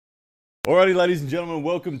Alrighty, ladies and gentlemen,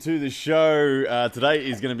 welcome to the show. Today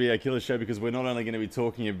is going to be a killer show because we're not only going to be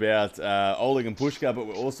talking about Oleg and Pushkar, but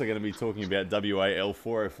we're also going to be talking about WAL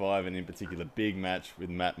 405 and in particular big match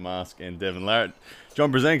with Matt Mask and Devon Larratt.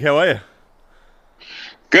 John Brzenk, how are you?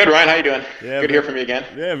 Good, Ryan. How you doing? Yeah, Good to hear from you again.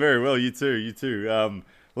 yeah, very well. You too, you too.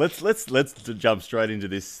 Let's jump straight into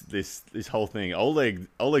this whole thing. Oleg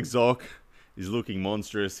Zok is looking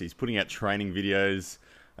monstrous. He's putting out training videos.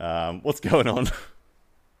 What's going on?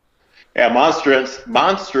 Yeah, monstrous.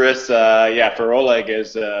 Yeah, for Oleg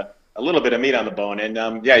is a little bit of meat on the bone, and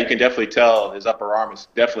yeah, you can definitely tell his upper arm has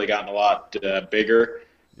definitely gotten a lot bigger.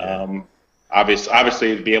 Yeah.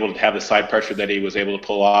 Obviously, to be able to have the side pressure that he was able to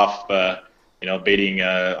pull off, beating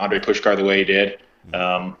Andre Pushkar the way he did.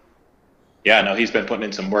 Yeah, no, he's been putting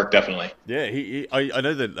in some work, definitely. Yeah, I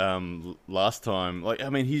know that last time, like, I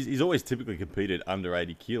mean, he's always typically competed under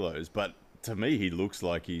 80 kilos, but to me, he looks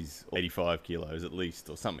like he's 85 kilos at least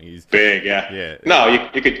or something. He's, Big, yeah. yeah, No,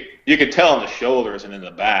 you could tell in the shoulders and in the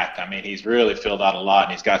back. I mean, he's really filled out a lot,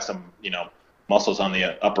 and he's got some muscles on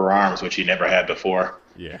the upper arms which he never had before.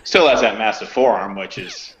 yeah. Still has that massive forearm, which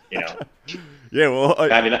is Yeah, well,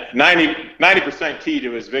 90% key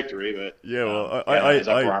to his victory. But yeah, well, yeah, his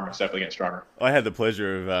upper arm is definitely getting stronger. I had the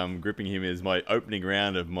pleasure of gripping him as my opening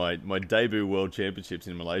round of my debut World Championships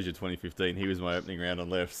in Malaysia 2015. He was my opening round on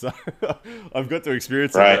left, so I've got to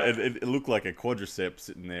experience Right. it. It looked like a quadricep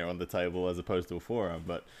sitting there on the table as opposed to a forearm,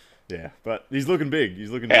 but yeah, but he's looking big.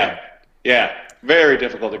 He's looking big. Yeah, yeah, very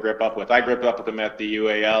difficult to grip up with. I gripped up with him at the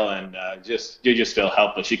UAL, and you just feel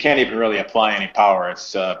helpless. You can't even really apply any power.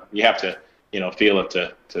 It's you have to feel it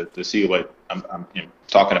to see what I'm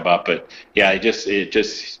talking about. But yeah, it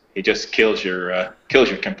just kills your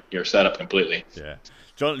setup completely. Yeah,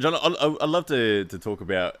 John, I'd love to talk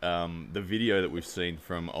about the video that we've seen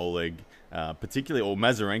from Oleg, particularly, or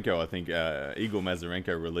Mazarenko. I think Igor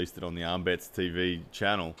Mazarenko released it on the Armbets TV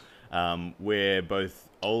channel, where both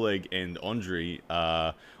Oleg and Andre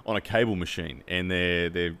are on a cable machine, and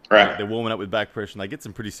Right. they're warming up with back pressure, and they get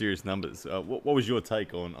some pretty serious numbers. What was your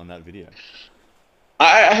take on that video?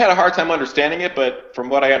 I had a hard time understanding it, but from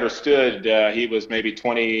what I understood, he was maybe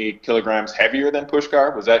 20 kilograms heavier than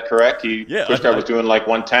Pushkar. Was that correct? Yeah, Pushkar was doing like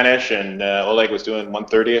 110-ish, and Oleg was doing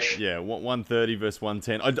 130-ish. Yeah, 130 versus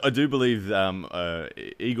 110. I do believe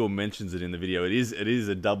Igor mentions it in the video. It is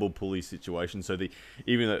a double pulley situation. So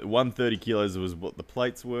even the 130 kilos was what the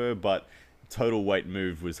plates were, but total weight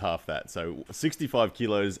moved was half that. So 65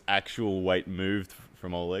 kilos actual weight moved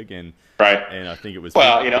from Oleg, and Right. I think it was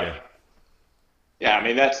Well, yeah, yeah. I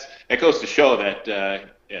mean, it goes to show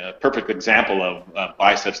that perfect example of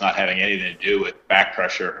biceps not having anything to do with back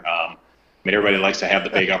pressure. I mean, everybody likes to have the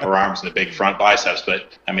big upper arms and the big front biceps,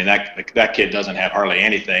 but I mean that kid doesn't have hardly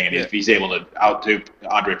anything, and yeah, if he's able to outdo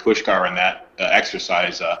Andre Pushkar in that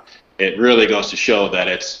exercise, it really goes to show that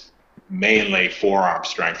it's mainly forearm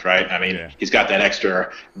strength, right? I mean, yeah, he's got that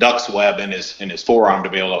extra duck's web in his forearm to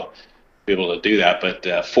be able to do that,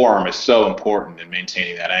 but forearm is so important in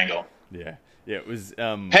maintaining that angle. yeah, yeah. It was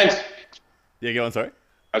Hence, yeah. Go on, sorry.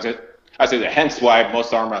 I was I say that hence why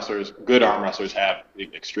most good arm wrestlers, have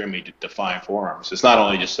extremely defined forearms. It's not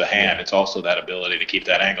only just the hand; Yeah. it's also that ability to keep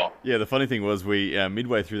that angle. Yeah, the funny thing was we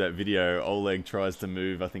midway through that video, Oleg tries to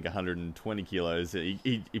move, I think 120 kilos.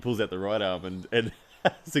 He pulls out the right arm and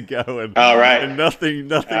has a go, All right. and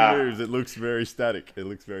nothing Ah, moves. It looks very static. It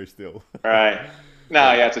looks very still. right.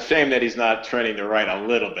 No, yeah, it's a shame that he's not trending to right a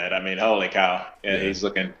little bit. I mean, holy cow, yeah, Yeah. he's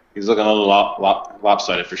looking a little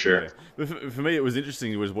lopsided for sure. Yeah. But for me, it was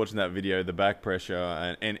interesting. Was watching that video, the back pressure,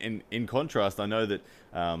 and in contrast, I know that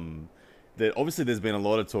that obviously there's been a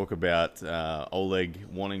lot of talk about Oleg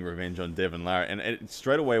wanting revenge on Devon Larratt, and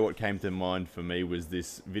straight away what came to mind for me was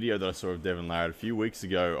this video that I saw of Devon Larratt a few weeks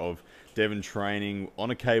ago of Devon training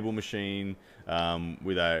on a cable machine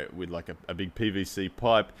with like a big PVC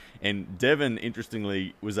pipe, and Devon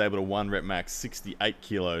interestingly was able to one rep max 68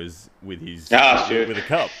 kilos with his Oh, shoot. with a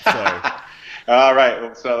cup. So All right.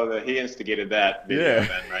 Well, so he instigated that video yeah.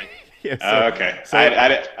 then, right? Yeah, Okay. so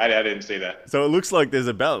I didn't see that. so it looks like there's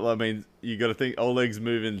a battle. I mean, you got to think Oleg's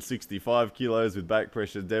moving 65 kilos with back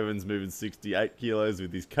pressure. Devon's moving 68 kilos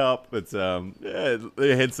with his cup. It's yeah,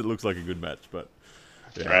 hence it looks like a good match. But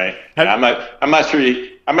yeah, Right. Yeah, have, I'm not sure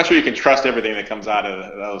you can trust everything that comes out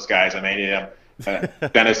of those guys. I mean,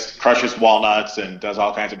 Dennis crushes walnuts and does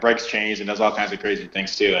all kinds of breaks chains and does all kinds of crazy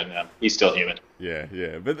things too, and he's still human. yeah,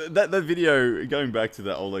 yeah. But that video, going back to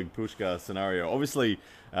the Oleg Pushkar scenario, obviously,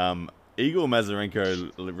 Igor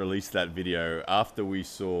Mazarenko released that video after we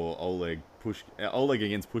saw Oleg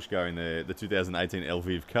against Pushkar in the 2018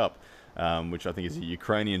 Lviv Cup, which I think is a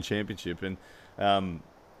Ukrainian championship,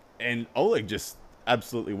 and Oleg just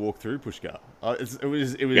absolutely walk through Pushkar.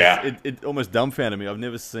 Yeah. It almost dumbfounded me. I've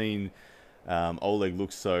never seen Oleg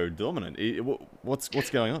look so dominant. What's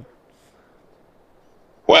going on?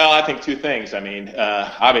 Well, I think two things. I mean,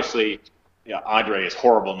 obviously, Andre is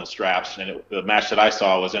horrible in the straps, and the match that I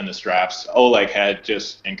saw was in the straps. Oleg had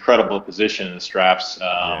just incredible position in the straps.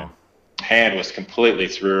 Yeah. Hand was completely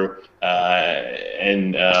through,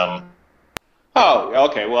 oh,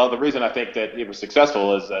 okay. Well, the reason I think that he was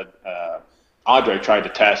successful is that Andre tried to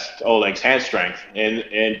test Oleg's hand strength,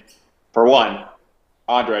 and for one,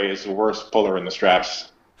 Andre is the worst puller in the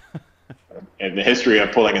straps in the history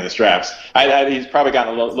of pulling in the straps. He's probably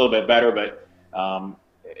gotten a little bit better, but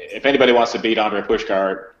if anybody wants to beat Andre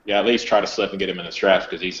Pushkar, yeah, at least try to slip and get him in the straps,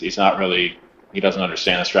 because he's not really, he doesn't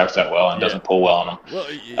understand the straps that well and doesn't pull well on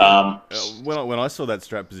them. Well, when I saw that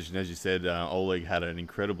strap position, as you said, Oleg had an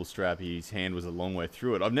incredible strap. His hand was a long way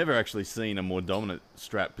through it. I've never actually seen a more dominant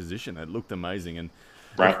strap position. It looked amazing, and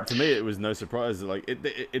to me, it was no surprise. Like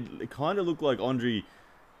it kind of looked like Andre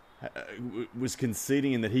was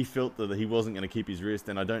conceding in that he felt that he wasn't going to keep his wrist,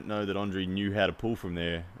 and I don't know that Andre knew how to pull from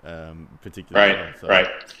there particularly. Right, right.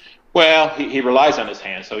 Well, he relies on his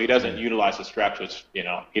hand, so he doesn't utilize the strap. Which,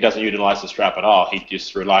 he doesn't utilize the strap at all. He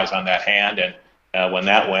just relies on that hand, and when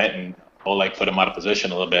that went and Oleg put him out of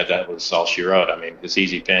position a little bit, that was all she wrote. I mean, it's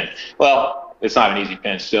easy pin. Well, it's not an easy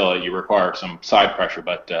pin still. You require some side pressure,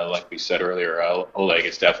 but like we said earlier, Oleg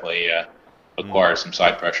is definitely requires some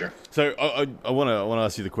side pressure. So I want to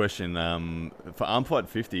ask you the question. For Arm Fight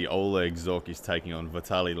 50, Oleg Zok is taking on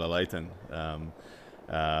Vitaly Laletin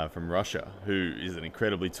from Russia, who is an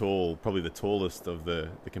incredibly tall, probably the tallest of the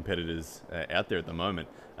competitors out there at the moment.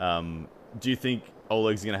 Do you think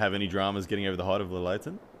Oleg's going to have any dramas getting over the height of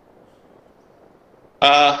Laletin?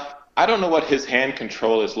 I don't know what his hand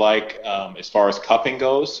control is like as far as cupping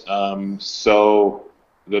goes. So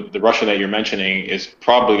the Russian that you're mentioning is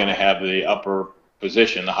probably going to have the upper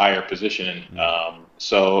position, the higher position.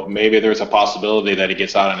 So maybe there's a possibility that he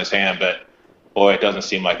gets out on his hand, but boy, it doesn't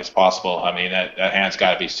seem like it's possible. I mean, that hand's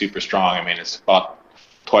got to be super strong. I mean, it's about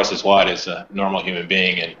twice as wide as a normal human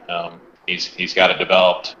being, and he's got it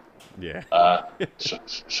developed. Yeah.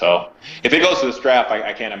 So if it goes to the strap,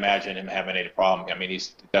 I can't imagine him having any problem. I mean,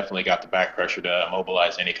 he's definitely got the back pressure to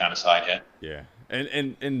mobilize any kind of side hit. Yeah,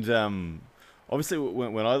 and obviously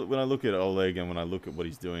when I look at Oleg and when I look at what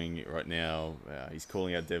he's doing right now, he's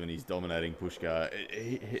calling out Devin, he's dominating Pushkar.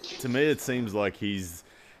 To me, it seems like he's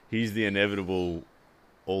the inevitable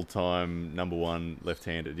all-time #1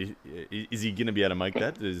 left-handed. Is he going to be able to make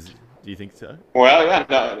that? Do you think so? Well,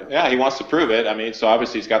 yeah, he wants to prove it. I mean, so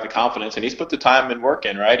obviously he's got the confidence, and he's put the time and work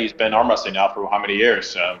in, right? He's been arm wrestling now for how many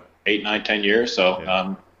years? 8, 9, 10 years.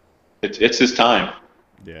 So it's his time.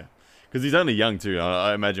 Yeah, because he's only young too.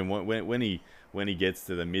 I imagine when he gets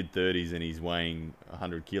to the mid-30s and he's weighing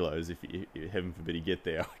 100 kilos, if heaven forbid he get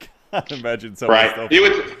there, I can't imagine someone right.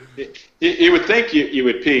 You would think you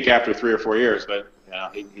would peak after 3 or 4 years, but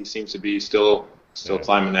he seems to be still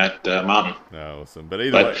climbing that mountain. No, awesome. But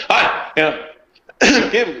either way,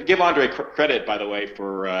 give Andre credit, by the way,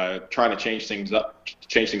 for trying to change things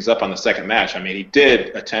up on the second match. I mean, he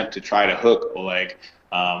did attempt to try to hook Oleg.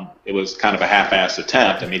 It was kind of a half-assed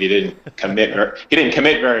attempt. I mean, he didn't commit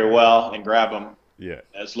very well and grab him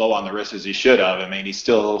as low on the wrist as he should have. I mean, he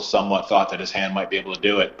still somewhat thought that his hand might be able to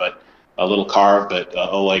do it, but a little carved. But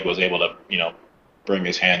Oleg was able to, bring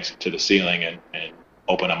his hands to the ceiling and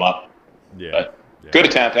open him up. Yeah. But good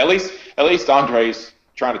attempt. At least Andre's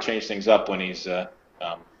trying to change things up when he's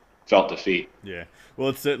felt defeat. Yeah. Well,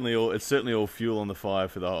 it's certainly all fuel on the fire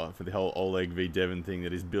for the whole Oleg v Devin thing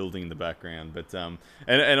that is building in the background. But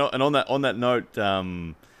and on that note,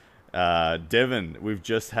 Devin, we've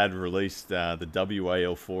just had released the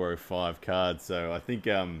WAL 405 card, so I think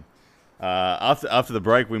after the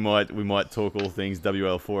break we might talk all things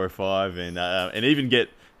WL 405 and even get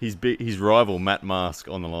his rival Matt Mask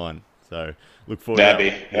on the line. So look forward.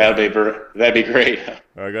 That'd be great.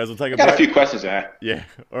 All right, guys, we'll take a break. Got a few questions there. Yeah.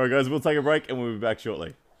 All right, guys, we'll take a break and we'll be back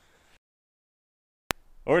shortly.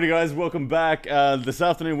 Alrighty, guys, welcome back. This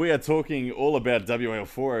afternoon we are talking all about WAL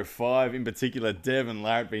 405. In particular, Devin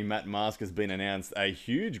Larratt v Matt Mask has been announced. A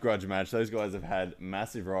huge grudge match. Those guys have had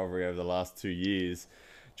massive rivalry over the last 2 years.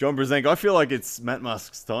 John Brzenk, I feel like it's Matt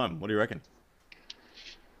Mask's time. What do you reckon?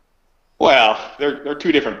 Well, they're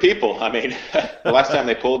two different people. I mean, the last time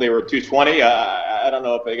they pulled, they were 220. I don't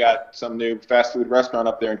know if they got some new fast food restaurant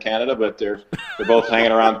up there in Canada, but they're both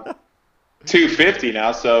hanging around 250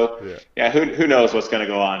 now. So yeah, who knows what's going to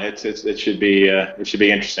go on? It should be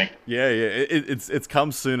interesting. Yeah, it's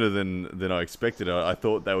come sooner than I expected. I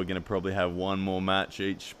thought they were going to probably have one more match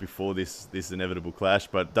each before this inevitable clash,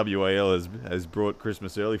 but WAL has brought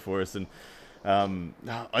Christmas early for us, and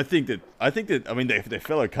I think that I mean they're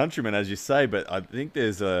fellow countrymen, as you say, but I think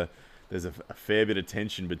there's a fair bit of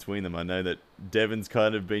tension between them. I know that Devon's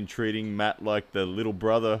kind of been treating Matt like the little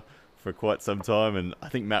brother for quite some time, and I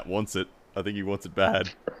think Matt wants it. I think he wants it bad.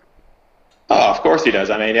 Oh, of course he does.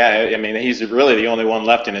 I mean, yeah, I mean, he's really the only one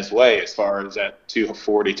left in his way as far as that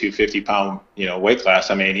 240, 250 pound, weight class.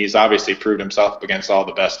 I mean, he's obviously proved himself against all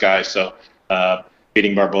the best guys. So,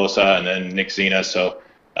 beating Barbosa and then Nick Zina. So,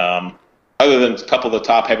 other than a couple of the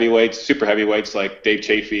top heavyweights, super heavyweights like Dave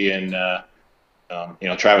Chafee and,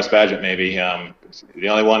 Travis Badgett, maybe, the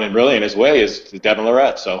only one really in his way is Devin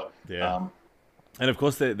Larratt. So, yeah. And of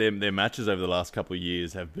course, their matches over the last couple of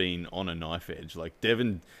years have been on a knife edge. Like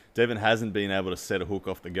Devin hasn't been able to set a hook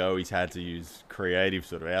off the go. He's had to use creative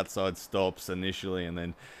sort of outside stops initially, and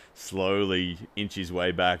then slowly inch his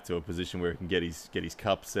way back to a position where he can get his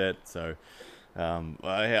cup set. So,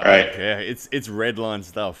 it's red line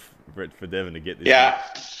stuff for Devin to get this. Yeah,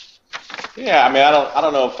 yeah. I mean, I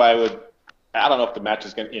don't know if I would. I don't know if the match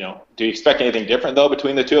is going to, do you expect anything different, though,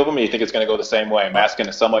 between the two of them? Or you think it's going to go the same way? Matt's going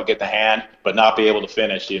to somewhat get the hand, but not be able to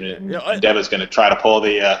finish. Devin's going to try to pull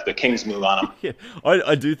the King's move on him. Yeah,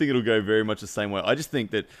 I do think it'll go very much the same way. I just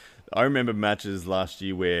think that I remember matches last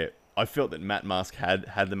year where I felt that Matt Mask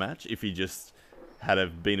had the match if he just had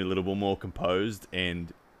have been a little bit more composed,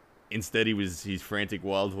 and instead he was his frantic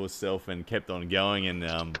wild horse self and kept on going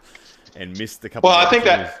and missed a couple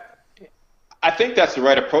of I think that's the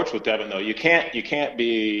right approach with Devin, though. You can't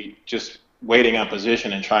be just waiting on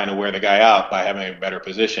position and trying to wear the guy out by having a better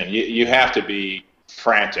position. You have to be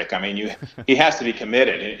frantic. I mean, he has to be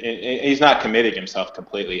committed. He's not committing himself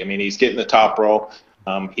completely. I mean, he's getting the top row.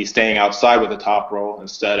 He's staying outside with the top row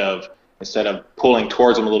instead of pulling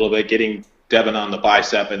towards him a little bit, getting Devin on the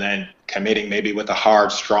bicep, and then committing maybe with a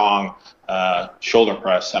hard, strong shoulder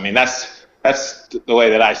press. I mean, that's the way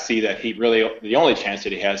that I see that the only chance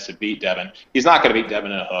that he has to beat Devin. He's not going to beat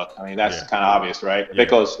Devin in a hook. I mean, that's kind of obvious, right?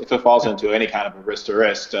 If it falls into any kind of a wrist to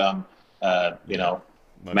wrist,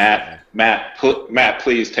 Matt,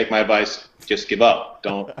 please take my advice. Just give up.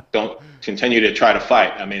 Don't continue to try to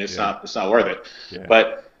fight. I mean, it's not worth it. Yeah.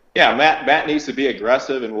 But yeah, Matt needs to be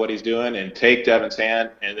aggressive in what he's doing and take Devin's hand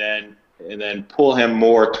and then pull him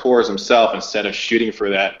more towards himself instead of shooting for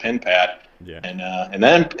that pin pad. Yeah. And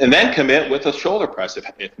then commit with a shoulder press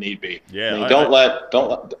if need be. Yeah. I mean,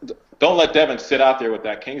 don't let Devin sit out there with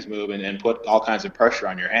that King's move and put all kinds of pressure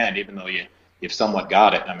on your hand, even though you've somewhat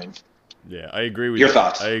got it. I mean. Yeah, I agree with your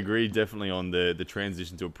thoughts. I agree definitely on the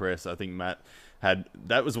transition to a press. I think Matt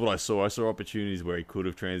that was what I saw. I saw opportunities where he could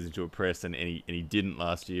have transitioned to a press and he didn't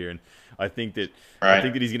last year. And I think that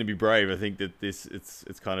he's going to be brave. I think that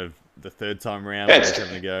it's kind of the third time around where he's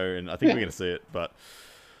having to go, and I think we're going to see it, but.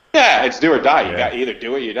 Yeah, it's do or die. You got either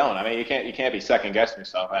do it or you don't. I mean, you can't be second guessing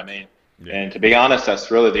yourself. I mean, and to be honest,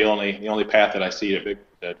 that's really the only path that I see to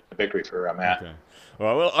victory for Matt. Okay. All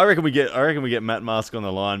right, well, I reckon we get Matt Mask on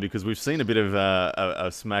the line because we've seen a bit of a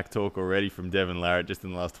smack talk already from Devin Larratt just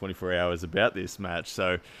in the last 24 hours about this match.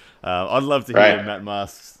 So I'd love to hear Matt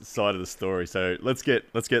Mask's side of the story. So let's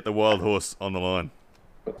get the wild horse on the line.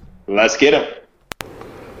 Let's get him.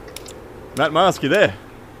 Matt Mask, you there?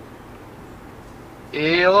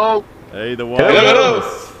 Hello. Hey, the wild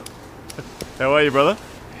horse. How are you, brother?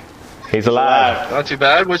 He's alive. Not too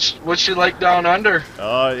bad. What's she like down under?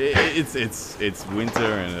 It's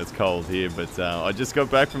winter and it's cold here, but I just got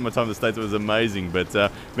back from my time in the States. It was amazing, but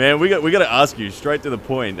man, we got to ask you straight to the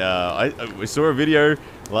point. We saw a video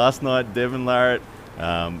last night, Devin Larratt.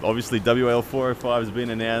 Obviously, WL 405 has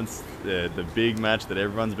been announced, the big match that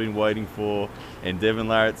everyone's been waiting for, and Devin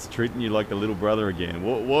Larratt's treating you like a little brother again.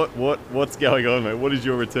 What's going on, mate? What is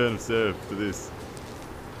your return of serve to this?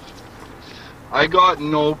 I got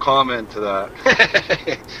no comment to that.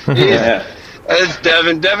 It's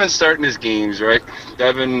Devin's starting his games, right?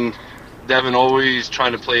 Devin always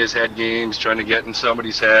trying to play his head games, trying to get in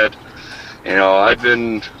somebody's head.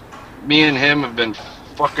 Me and him have been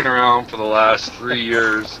fucking around for the last 3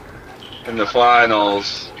 years. In the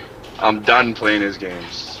finals, I'm done playing his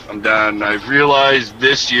games. I'm done. I've realized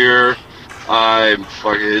this year,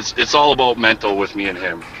 it's all about mental with me and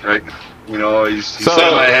him, right? He's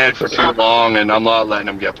in my head for too long, and I'm not letting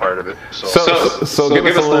him get part of it. So give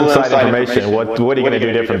us a little inside information. What are you going to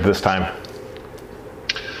do different this time?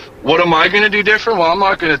 What am I going to do different? Well, I'm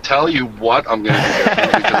not going to tell you what I'm going to do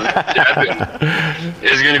different because Devin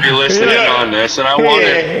is going to be listening on this, and I want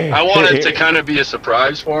it to kind of be a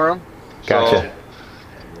surprise for him. Gotcha.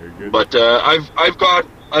 So, but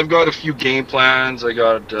I've got a few game plans. I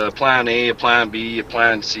got plan A, a plan B, a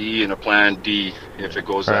plan C, and a plan D if it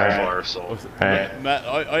goes that far. So, Matt,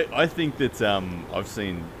 I think that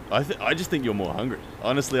I just think you're more hungry.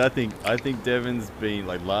 Honestly, I think Devin's been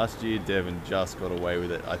like last year. Devin just got away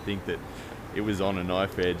with it. I think that it was on a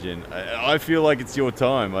knife edge, and I feel like it's your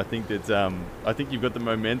time. I think that I think you've got the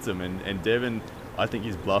momentum, and Devin, I think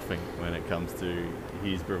he's bluffing when it comes to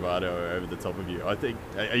his bravado over the top of you. I think.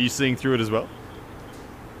 Are you seeing through it as well?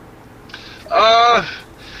 I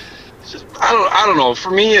don't know.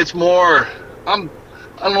 For me, it's more. I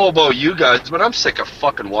don't know about you guys, but I'm sick of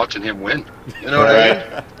fucking watching him win. You know what I mean?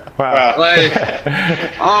 Wow. Like,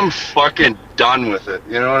 I'm fucking done with it.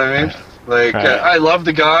 You know what I mean? Like, I love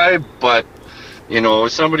the guy, but you know,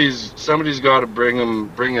 somebody's got to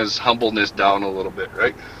bring his humbleness down a little bit,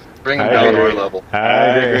 right? Bring him down to our level. I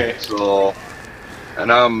agree. So,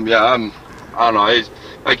 and I don't know.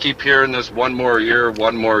 I keep hearing this one more year.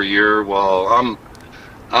 Well,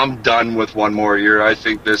 I'm done with one more year. I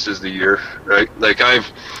think this is the year, right? Like I've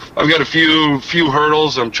got a few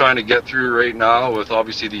hurdles I'm trying to get through right now with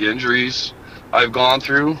obviously the injuries I've gone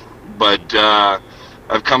through, but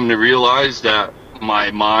I've come to realize that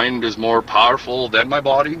my mind is more powerful than my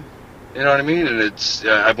body. You know what I mean? And it's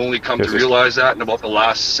I've only come to realize that in about the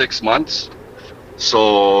last 6 months.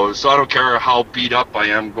 So I don't care how beat up I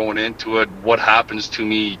am going into it, what happens to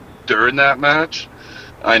me during that match.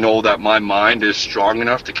 I know that my mind is strong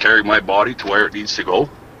enough to carry my body to where it needs to go.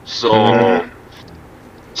 So I'm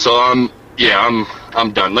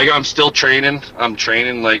done. Like I'm still training. I'm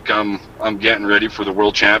training like I'm getting ready for the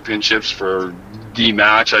World Championships for the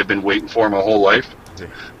match I've been waiting for my whole life.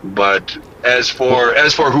 But as for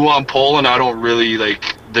who I'm pulling, I don't really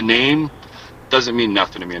like the name. Doesn't mean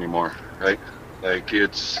nothing to me anymore, right? Like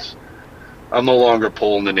I'm no longer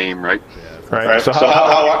pulling the name, right? Right. So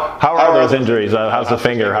how are those injuries? How's the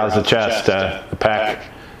finger? How's the chest? The pec?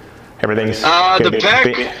 Everything's the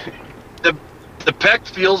pec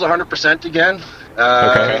feels 100% again.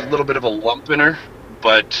 A little bit of a lump in her,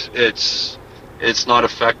 but it's not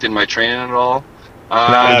affecting my training at all.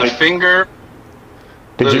 The finger.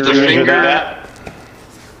 Did you re-injure that?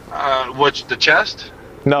 The chest?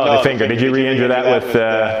 No, the finger. Did you re-injure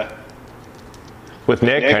that with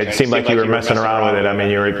Nick? It seemed like you were messing around with it. I mean,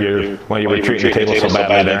 you were treating the table so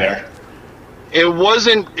badly there. It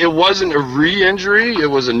wasn't a re-injury. It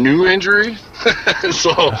was a new injury.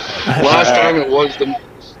 So last time it was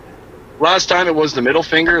the middle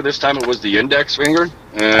finger. This time it was the index finger.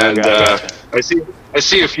 And I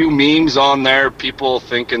see a few memes on there. People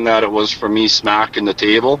thinking that it was from me smacking the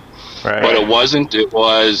table, but it wasn't. It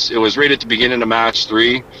was right at the beginning of match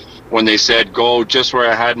 3. When they said go just where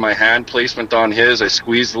I had my hand placement on his, I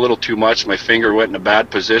squeezed a little too much. My finger went in a bad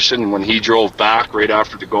position. When he drove back right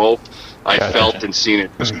after the goal, I felt and seen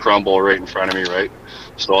it just crumble right in front of me, right?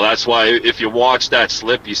 So that's why if you watch that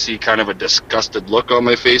slip, you see kind of a disgusted look on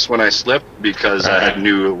my face when I slipped because I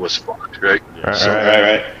knew it was fucked, right?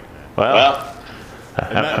 Right. Well,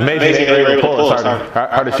 amazing that you were able to pull as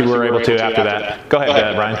hard as you were able to after that. Go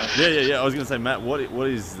ahead, Brian. Yeah. I was going to say, Matt, what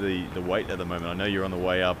is the weight at the moment? I know you're on the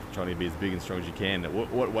way up, trying to be as big and strong as you can.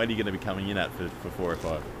 What weight are you going to be coming in at for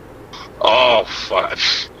 405? Oh, fuck.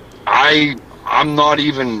 I'm not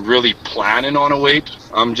even really planning on a weight.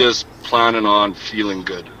 I'm just planning on feeling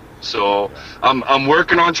good. So I'm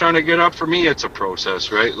working on trying to get up. For me, it's a process,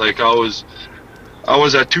 right? Like I was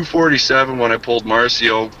at 247 when I pulled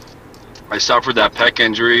Marcio. I suffered that pec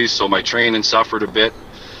injury, so my training suffered a bit.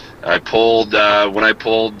 When I pulled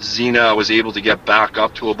Xena, I was able to get back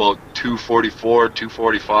up to about 244,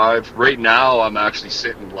 245. Right now, I'm actually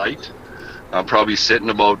sitting light. I'm probably sitting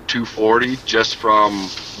about 240 just from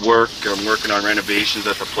work. I'm working on renovations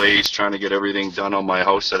at the place, trying to get everything done on my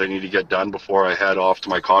house that I need to get done before I head off to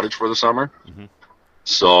my cottage for the summer. Mm-hmm.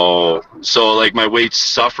 So like my weight's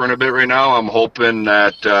suffering a bit right now. I'm hoping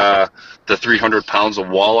that the 300 pounds of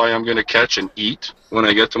walleye I'm going to catch and eat when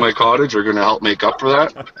I get to my cottage are going to help make up for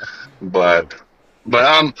that. But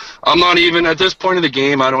I'm not even at this point of the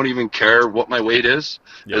game. I don't even care what my weight is,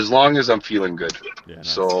 as long as I'm feeling good. Yeah, nice.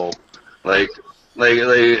 So, like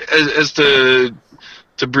as to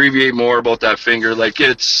abbreviate more about that finger, like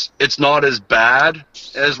it's not as bad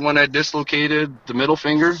as when I dislocated the middle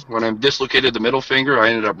finger. When I dislocated the middle finger,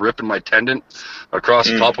 I ended up ripping my tendon across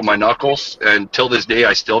the top of my knuckles, and till this day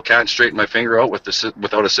I still can't straighten my finger out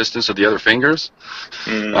without assistance of the other fingers.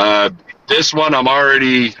 This one I'm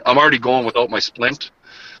already going without my splint.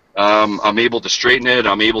 I'm able to straighten it.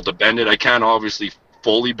 I'm able to bend it. I can't obviously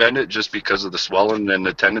fully bend it just because of the swelling and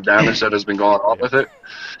the tendon damage that has been going on with it.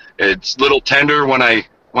 It's a little tender when I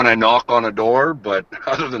knock on a door, but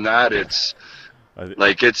other than that, it's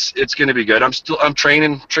like it's going to be good. I'm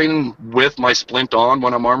training with my splint on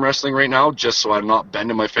when I'm arm wrestling right now, just so I'm not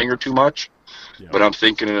bending my finger too much. Yeah. But I'm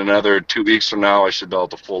thinking in another 2 weeks from now, I should be able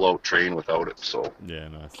to full out train without it. So yeah,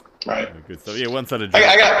 nice. Right. Yeah, good stuff. Yeah, one sided.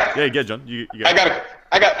 Yeah, John. You I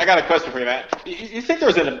got a question for you, Matt. You think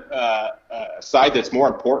there's a side that's more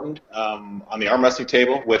important on the arm wrestling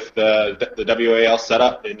table with the WAL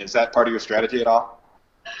setup, and is that part of your strategy at all?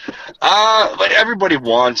 But everybody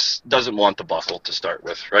doesn't want the buckle to start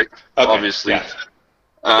with, right? Okay, obviously. Yeah.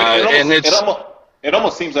 It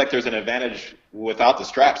almost seems like there's an advantage without the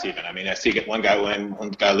straps even. I mean, I see one guy win, one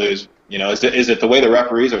guy lose. You know, is it the way the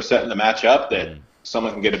referees are setting the match up that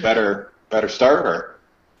someone can get a better start, or?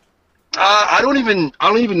 I don't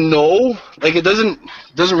even know. Like, it doesn't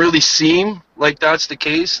really seem like that's the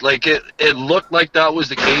case. Like, it looked like that was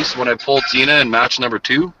the case when I pulled Tina in match number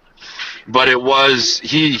 2. But it was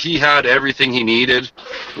he had everything he needed.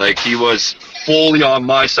 Like, he was fully on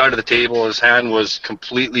my side of the table. His hand was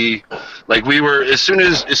completely, like, we were, as soon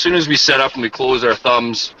as we set up and we closed our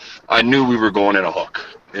thumbs, I knew we were going in a hook.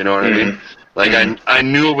 You know what I mean? Like, I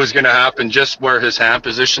knew it was going to happen just where his hand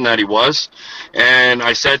position that he was. And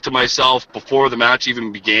I said to myself before the match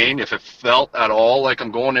even began, if it felt at all like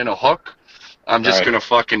I'm going in a hook, I'm just going to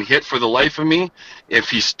fucking hit for the life of me. If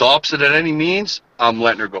he stops it at any means, I'm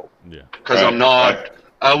letting her go. Yeah. Because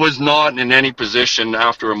I was not in any position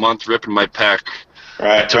after a month ripping my pec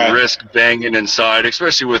to risk banging inside,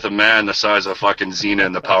 especially with a man the size of fucking Xena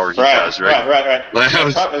and the power he has, right?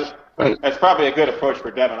 That's probably a good approach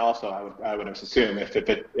for Devin also, I would assume. If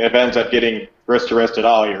it ends up getting wrist to wrist at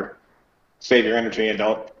all, save your energy and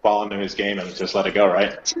don't fall into his game and just let it go,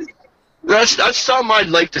 right? That's something I'd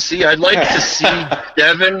like to see. I'd like to see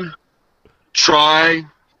Devin try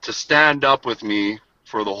to stand up with me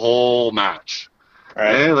for the whole match.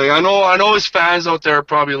 Right. Yeah, like, I know his fans out there are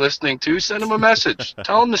probably listening too. Send him a message.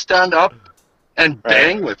 Tell him to stand up and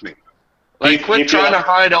bang with me. Like, quit trying to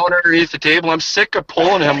hide out underneath the table. I'm sick of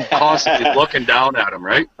pulling him constantly looking down at him,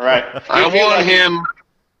 right? Right. I want him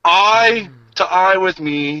eye to eye with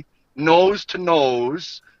me, nose to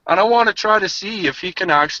nose, and I want to try to see if he can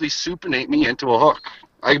actually supinate me into a hook.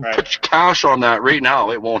 I can put cash on that right now.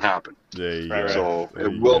 It won't happen. There you go. So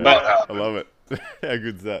it will not happen. I love it. How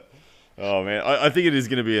good's that? Oh man, I think it is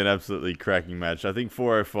going to be an absolutely cracking match. I think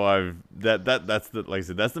 405. That's the, like I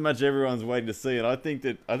said, that's the match everyone's waiting to see, and I think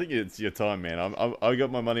it's your time, man. I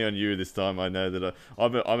got my money on you this time. I know that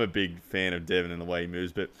I'm a big fan of Devin and the way he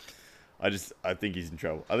moves, but I think he's in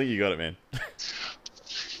trouble. I think you got it, man.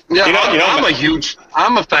 Yeah,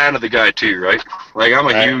 I'm a fan of the guy too, right? Like, I'm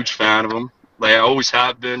a huge fan of him. Like, I always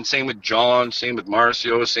have been. Same with John, same with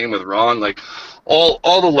Marcio, same with Ron. Like,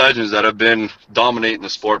 all the legends that have been dominating the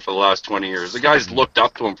sport for the last 20 years. The guys looked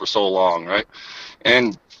up to him for so long, right?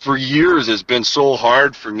 And for years, it's been so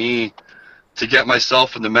hard for me to get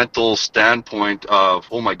myself in the mental standpoint of,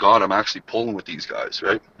 oh my God, I'm actually pulling with these guys,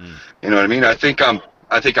 right? You know what I mean? I think I'm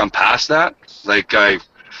past that. Like, I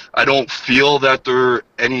don't feel that they're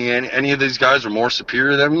any of these guys are more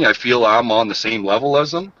superior than me. I feel I'm on the same level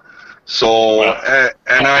as them. So,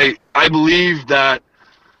 and I believe that,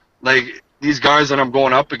 like, these guys that I'm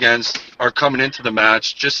going up against are coming into the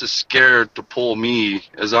match just as scared to pull me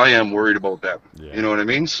as I am worried about them. Yeah. You know what I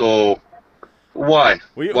mean? So, why?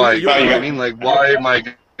 Why? You know what I mean? Like, why am I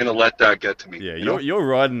going to let that get to me? Yeah, you're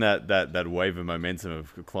riding that wave of momentum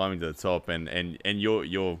of climbing to the top, and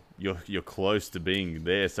you're close to being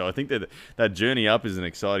there. So I think that journey up is an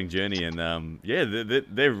exciting journey, and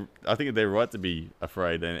I think they're right to be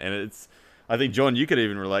afraid, and it's. I think, John, you could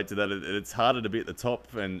even relate to that. It's harder to be at the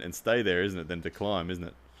top and stay there, isn't it, than to climb, isn't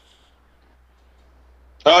it?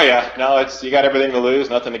 Oh yeah, no, you got everything to lose,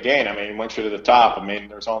 nothing to gain. I mean, once you're to the top, I mean,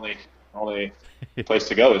 there's only place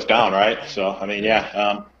to go is down, right? So I mean,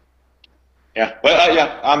 yeah.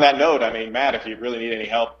 On that note, I mean, Matt, if you really need any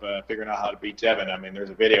help figuring out how to beat Devin, I mean, there's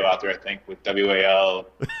a video out there, I think, with WAL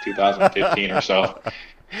 2015 or so.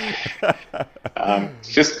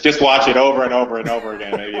 Just watch it over and over and over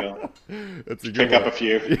again. Maybe you'll pick up a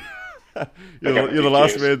few. You're the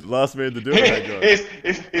last man to do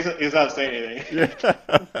it. He's not saying anything.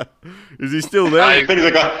 Yeah. Is he still there? Things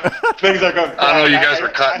are going. I know you guys were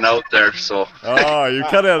cutting out there, so. Oh, you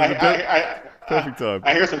cut out the perfect time.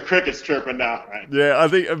 I hear some crickets chirping now. Right? Yeah, I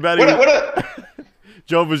think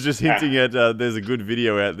John was just hinting at there's a good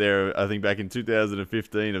video out there, I think back in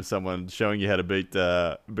 2015, of someone showing you how to beat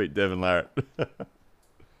Devin Larratt.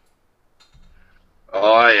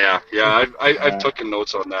 Oh yeah. I've taken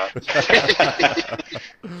notes on that.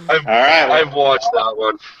 All right. Well, I've watched that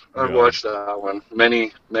one. I've Yeah. watched that one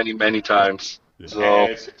many times. So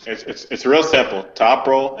it's real simple. Top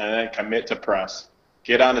roll and then commit to press.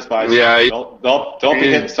 Get on his bicep. Yeah, Don't be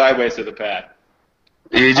hitting sideways to the pad.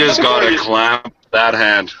 you just gotta clamp that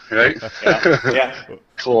hand, right? Yeah.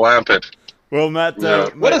 Clamp it. Well, Matt, Yeah.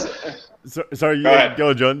 What is? sorry, Go ahead.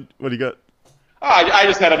 go, John. What do you got? Oh, I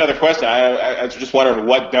just had another question. I was just wondering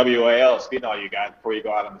what WAL speed all you got before you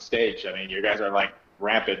go out on the stage. I mean, you guys are like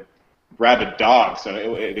rabid dogs. So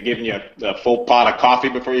they're giving you a full pot of coffee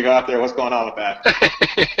before you go out there. What's going on with that?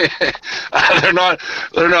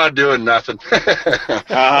 They're not doing nothing.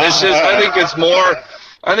 It's just I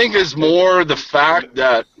think it's more the fact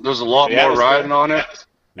that there's a lot more riding on it.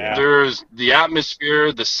 Yeah. There's the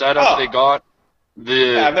atmosphere, the setup they got,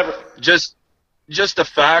 I've never. just the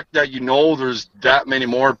fact that there's that many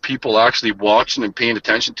more people actually watching and paying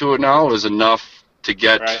attention to it now is enough to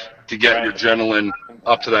get your adrenaline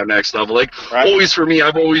up to that next level. Like always for me,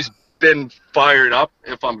 I've always been fired up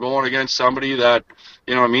if I'm going against somebody that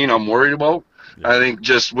I'm worried about. Yeah. I think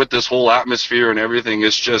just with this whole atmosphere and everything,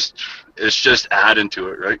 it's just adding to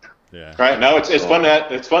it, right? Yeah. Right. No, it's fun.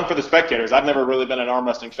 It's fun for the spectators. I've never really been an arm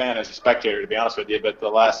wrestling fan as a spectator, to be honest with you. But the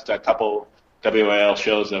last couple WAL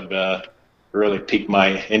shows have really piqued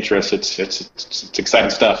my interest. It's exciting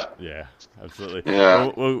stuff. Yeah, absolutely.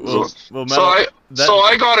 Yeah. Well, Matt, so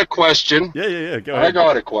I got a question. Yeah. Go ahead. I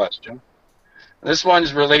got a question. This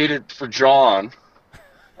one's related for John.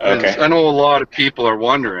 Okay. I know a lot of people are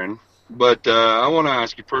wondering, but I want to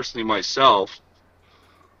ask you personally myself.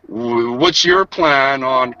 What's your plan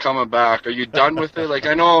on coming back? Are you done with it? Like,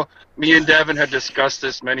 I know me and Devin had discussed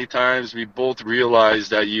this many times. We both realized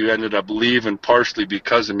that you ended up leaving partially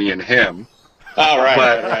because of me and him. Oh,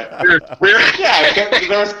 right. We were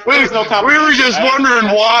just wondering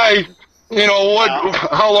why,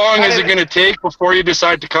 how long is it going to take before you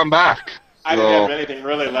decide to come back? I didn't have anything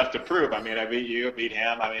really left to prove. I mean, I beat you, beat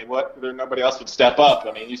him. I mean, nobody else would step up.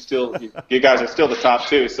 I mean, you guys are still the top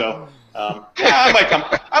two. So, I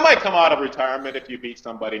might come out of retirement if you beat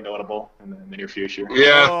somebody notable in the near future.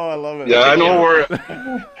 Yeah. Oh, I love it. Yeah, I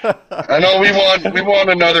know we want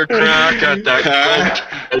another crack at that goat,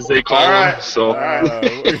 as they call him. So,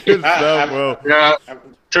 good stuff. Well, yeah,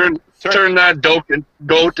 turn that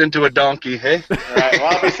goat into a donkey, hey? All right.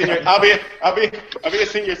 Well, I'll be a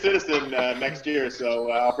senior citizen next year, so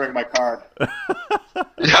I'll bring my card.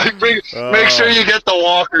 Yeah, make sure you get the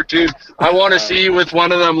walker too. I want to see you with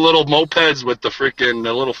one of them little mopeds with the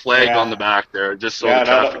little flag on the back there, just so the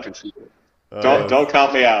traffic can see it. Don't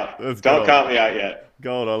count me out. Don't count me out yet.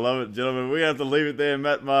 Gold, I love it, gentlemen. We have to leave it there.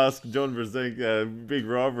 Matt Mask, John Brzenk, big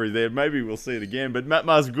rivalry there. Maybe we'll see it again. But Matt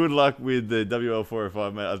Mask, good luck with the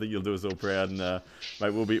WL405, mate. I think you'll do us all proud, and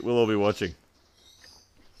mate, we'll all be watching.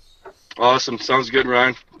 Awesome, sounds good,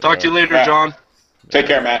 Ryan. Talk to you later, John. Take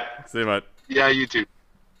care, Matt. See you, mate. Yeah, you too.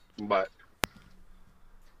 Bye.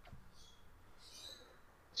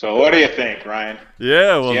 So what do you think, Ryan?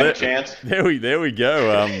 Yeah, well, a chance? There we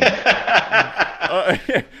go.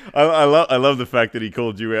 I love the fact that he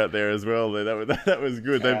called you out there as well. That was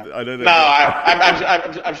good. Yeah. I don't know. No,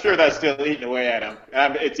 I'm sure that's still eating away at him.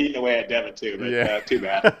 It's eating away at Devin too. But too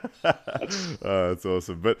bad. That's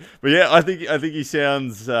awesome. But yeah, I think he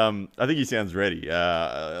sounds ready.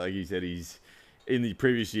 Like you said, he's in the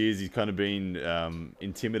previous years he's kind of been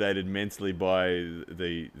intimidated mentally by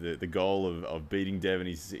the goal of beating Devin.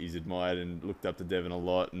 He's admired and looked up to Devin a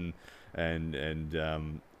lot, and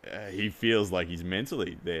he feels like he's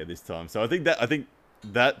mentally there this time. So I think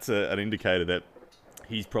that's an indicator that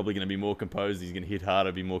he's probably going to be more composed. He's going to hit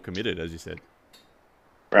harder, be more committed, as you said.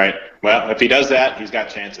 Right. Well, if he does that, he's got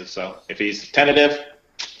chances. So if he's tentative,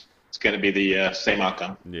 it's going to be the same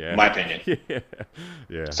outcome. Yeah. In my opinion.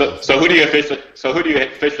 Yeah. So who do you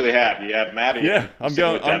officially have? Do you have Matt? Or I'm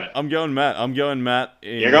going Matt.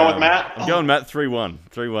 You're going with Matt? I'm going Matt 3-1.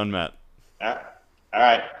 3-1 Matt. All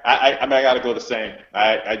right. I got to go the same.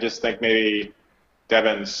 I just think maybe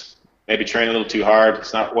Devin's maybe training a little too hard.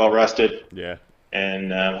 It's not well rested. Yeah. And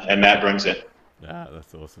Matt brings it. Ah,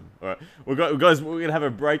 that's awesome. All right. Well, guys, we're going to have a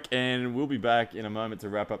break, and we'll be back in a moment to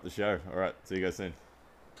wrap up the show. All right. See you guys soon.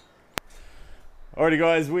 Alrighty,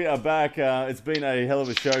 guys, we are back. It's been a hell of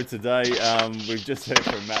a show today. We've just heard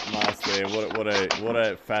from Matt Maas there. What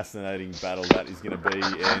a fascinating battle that is going to be,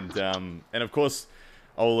 and of course,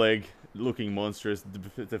 Oleg looking monstrous,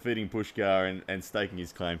 defeating Pushkar and staking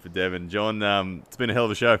his claim for Devin. John, it's been a hell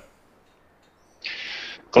of a show.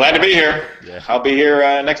 Glad to be here. Yeah. I'll be here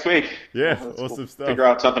next week. Yeah, We'll awesome stuff. Figure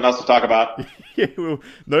out something else to talk about. Yeah, well,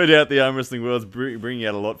 no doubt the arm wrestling world's bringing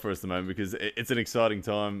out a lot for us at the moment because it's an exciting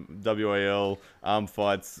time. WAL, arm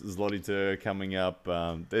fights, Zloty coming up.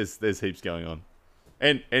 There's heaps going on.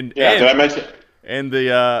 And Did I mention? And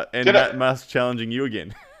Matt Musk challenging you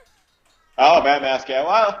again. Oh, Matt Musk. Yeah.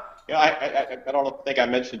 Well, I don't think I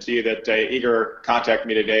mentioned to you that Eager contacted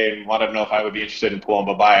me today and wanted to know if I would be interested in pulling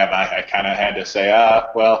Babayev. I kind of had to say,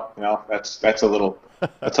 well, that's a little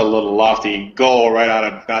lofty goal right out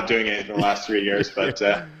of not doing it in the last 3 years. But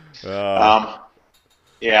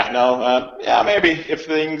maybe if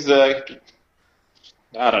things.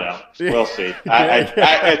 I don't know. We'll see.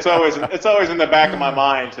 It's always in the back of my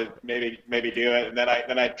mind to maybe do it, and then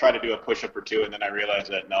I try to do a push-up or two, and then I realize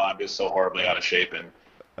that no, I'm just so horribly out of shape, and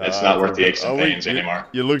it's not worth the aches and pains anymore.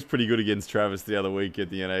 You looked pretty good against Travis the other week at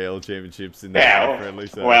the NAL Championships in that friendly.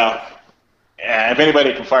 So. Well, if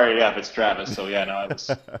anybody can fire you up, it's Travis. So yeah, no, I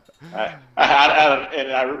was.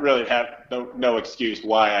 I really have no excuse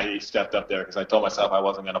why I stepped up there because I told myself I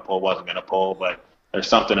wasn't going to pull, but. There's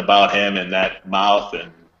something about him and that mouth,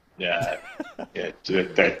 and that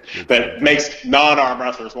makes non-arm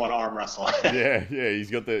wrestlers want to arm wrestle. yeah, he's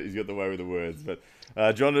got the way with the words. But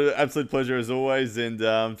John, an absolute pleasure as always. And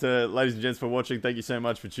to ladies and gents for watching, thank you so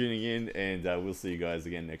much for tuning in, and we'll see you guys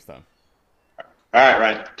again next time. All right,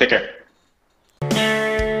 Ryan, take care.